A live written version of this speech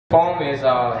Poem is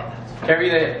carry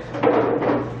the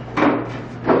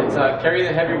carry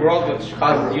the heavy world which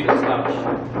causes you to slouch.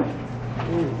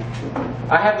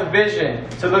 I have the vision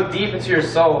to look deep into your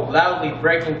soul, loudly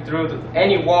breaking through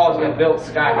any walls you have built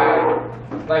sky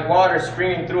high, like water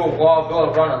screaming through a wall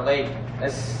built around a lake,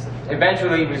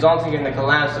 eventually resulting in the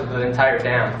collapse of the entire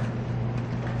dam.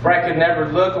 For I could never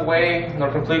look away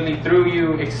nor completely through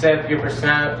you, except your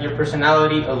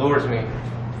personality allures me.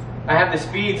 I have the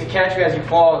speed to catch you as you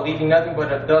fall, leaving nothing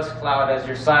but a dust cloud as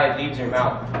your side leaves your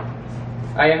mouth.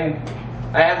 I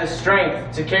have the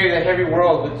strength to carry the heavy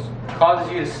world which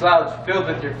causes you to slouch, filled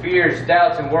with your fears,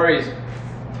 doubts, and worries,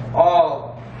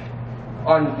 all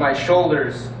on my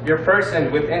shoulders. Your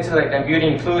person, with intellect and beauty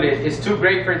included, is too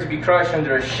great for it to be crushed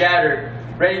under a shattered,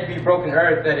 ready to be broken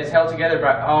earth that is held together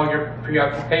by all your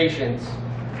preoccupations.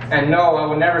 And no, I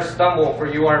will never stumble,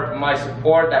 for you are my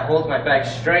support that holds my back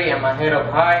straight and my head up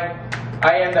high.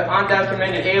 I am the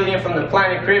undocumented alien from the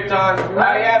planet Krypton.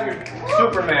 I am your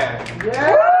Superman.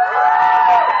 Yeah.